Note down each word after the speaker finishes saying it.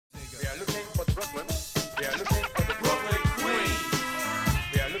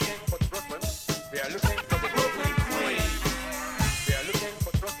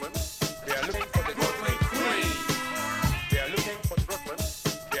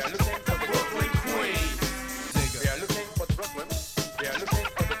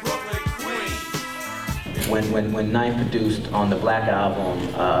when Ninth produced on the Black album,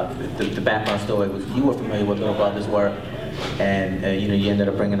 the background story was you were familiar with Little Brother's work, and you know, you ended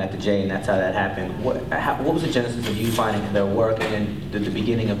up bringing that to Jay, and that's how that happened. What was the genesis of you finding their work, and then the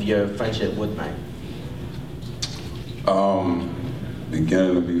beginning of your friendship with Ninth?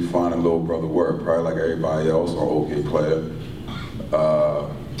 Beginning to be finding Little Brother work, probably like everybody else, or OK Player.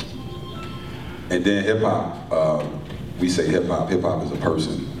 And then hip hop. We say hip hop. Hip hop is a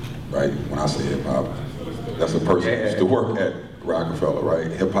person, right? When I say hip hop, that's a person who used to work at Rockefeller, right?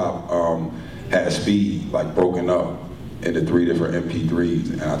 Hip hop had Speed like broken up into 3 different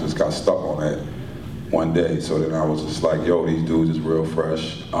MP3s, and I just got stuck on that one day. So then I was just like, yo, these dudes is real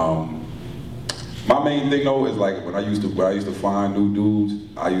fresh. My main thing though is like when I used to find new dudes,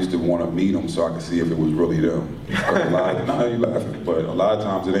 I used to want to meet them so I could see if it was really them. Now you laughing, but a lot of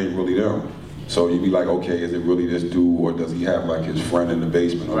times it ain't really them. So you'd be like, okay, is it really this dude, or does he have like his friend in the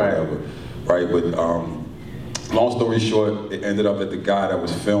basement or whatever, right? But long story short, it ended up that the guy that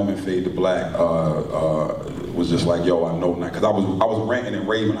was filming Fade to Black was just like, yo, I know now, because I was ranting and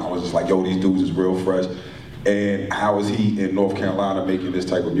raving. I was just like, yo, these dudes is real fresh. And how is he in North Carolina making this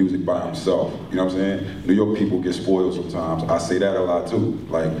type of music by himself? You know what I'm saying? New York people get spoiled sometimes. I say that a lot too.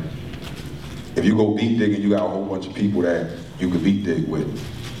 Like, if you go beat digging, you got a whole bunch of people that you could beat dig with,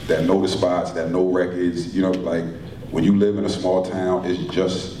 that know the spots, that know records. You know, like when you live in a small town, it's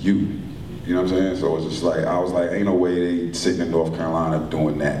just you. You know what I'm saying? So it's just like, I was like, ain't no way they sitting in North Carolina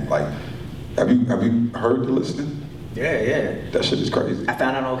doing that. Like, have you heard the listening? Yeah. That shit is crazy. I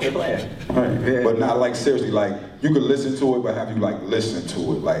found an OK Player. Right. Yeah. But not like seriously, like you could listen to it, but have you like listened to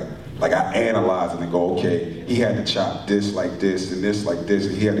it? Like I analyze it and go, okay, he had to chop this like this and this like this,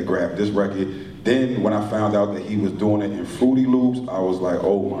 and he had to grab this record. Then when I found out that he was doing it in Fruity Loops, I was like,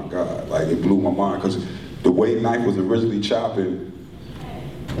 oh my God, like it blew my mind. Because the way Ninth was originally chopping,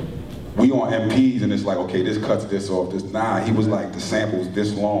 we on MPs and it's like, okay, this cuts this off, this, nah, he was like, the sample's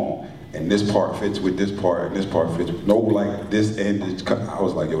this long, and this part fits with this part, and this part fits with, no, like, this end is cut. I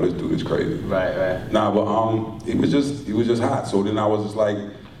was like, yo, this dude is crazy. Right. Nah, but he was just hot. So then I was just like,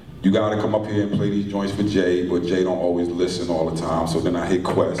 you gotta come up here and play these joints for Jay, but Jay don't always listen all the time. So then I hit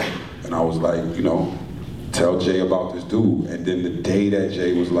Quest, and I was like, you know, tell Jay about this dude. And then the day that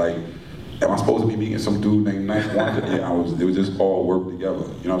Jay was like, am I supposed to be meeting some dude named Ninth Wonder? Yeah, it was just all worked together.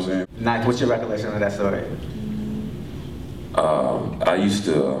 You know what I'm saying? Ninth, what's your recollection of that story? I used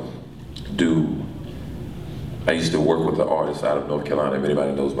to work with an artist out of North Carolina. If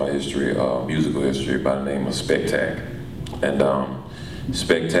anybody knows my history, musical history, by the name of Spectac. And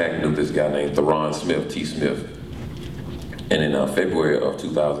Spectac knew this guy named Theron Smith, T. Smith. And in February of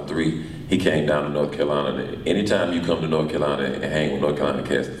 2003, he came down to North Carolina. Anytime you come to North Carolina and hang with North Carolina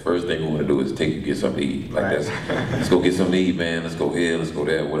cats, the first thing we want to do is take you get something to eat. Like let's go get something to eat, man. Let's go here, let's go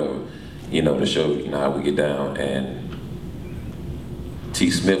there, whatever. You know, to show you know how we get down. And T.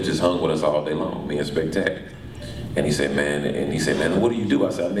 Smith just hung with us all day long, me and Spectac. And he said, man, what do you do? I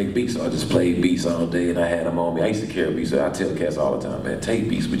said, I make beats. So I just played beats all day, and I had them on me. I used to carry beats. So I tell cats all the time, man, take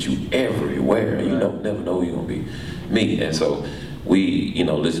beats with you everywhere. You don't never know who you're gonna be. Me. And so we, you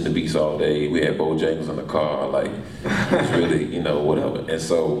know, listened to beats all day. We had Bojangles in the car, like it was really, you know, whatever. And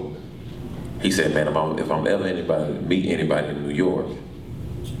so he said, man, if I'm ever meet anybody in New York,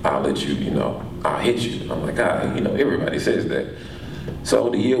 I'll let you, you know, I'll hit you. I'm like, you know, everybody says that. So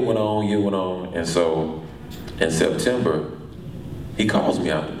the year went on, and so in September, he calls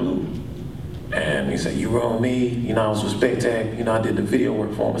me out the blue. And he said, you were on me? You know, I was with Spectac, you know, I did the video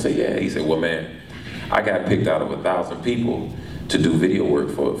work for him. I said, yeah. He said, well, man, I got picked out of 1,000 people to do video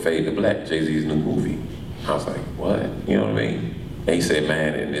work for Fade to Black, Jay-Z's new movie. I was like, what? You know what I mean? And he said,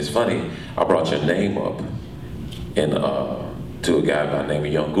 man, and it's funny, I brought your name up and to a guy by the name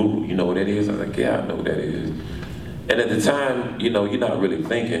of Young Guru. You know what that is? I was like, yeah, I know what that is. And at the time, you know, you're not really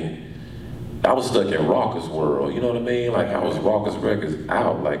thinking, I was stuck in Rawkus world, you know what I mean? Like I was Rawkus Records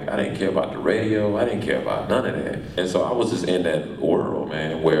out, like I didn't care about the radio, I didn't care about none of that. And so I was just in that world,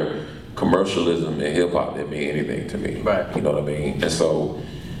 man, where commercialism and hip hop didn't mean anything to me. Right. You know what I mean? And so,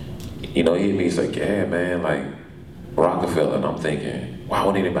 you know, he hit me, he's like, yeah, man, like Rockefeller, and I'm thinking, why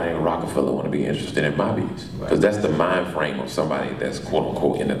would anybody in Rockefeller want to be interested in my beats? Because that's the mind frame of somebody that's quote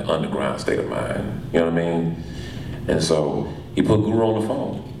unquote in an underground state of mind. You know what I mean? And so he put Guru on the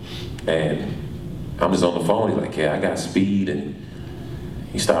phone. And I'm just on the phone, he's like, yeah, I got Speed, and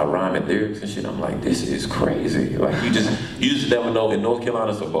he started rhyming lyrics and shit. I'm like, this is crazy. Like you just never know. In North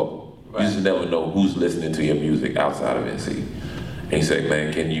Carolina, it's a bubble. Right. You just never know who's listening to your music outside of NC. And he said,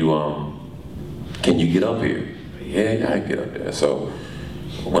 man, can you get up here? Yeah, I can get up there. So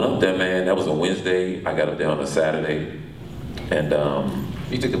I went up there, man. That was a Wednesday. I got up there on a Saturday. And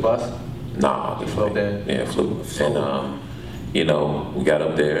you took the bus? Nah, the Flew up there? Yeah, flew. And you know, we got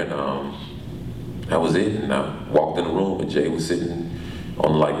up there and that was it. And I walked in the room and Jay was sitting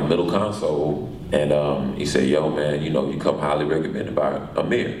on like the middle console, and he said, "Yo, man, you know, you come highly recommended by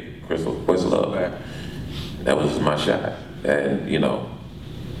Amir, Crystal Questlove." Right. That was my shot. And you know,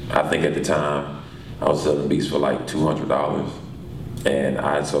 I think at the time I was selling beats for like $200, and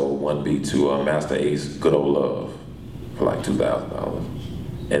I had sold one beat to Master Ace, Good Old Love, for like $2,000.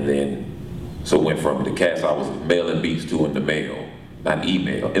 And then, so went from the cats I was mailing beats to in the mail, not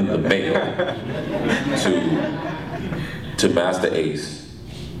email, in the mail, to Master Ace,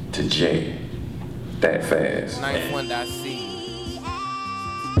 to Jay, that fast. Ninth one that I see.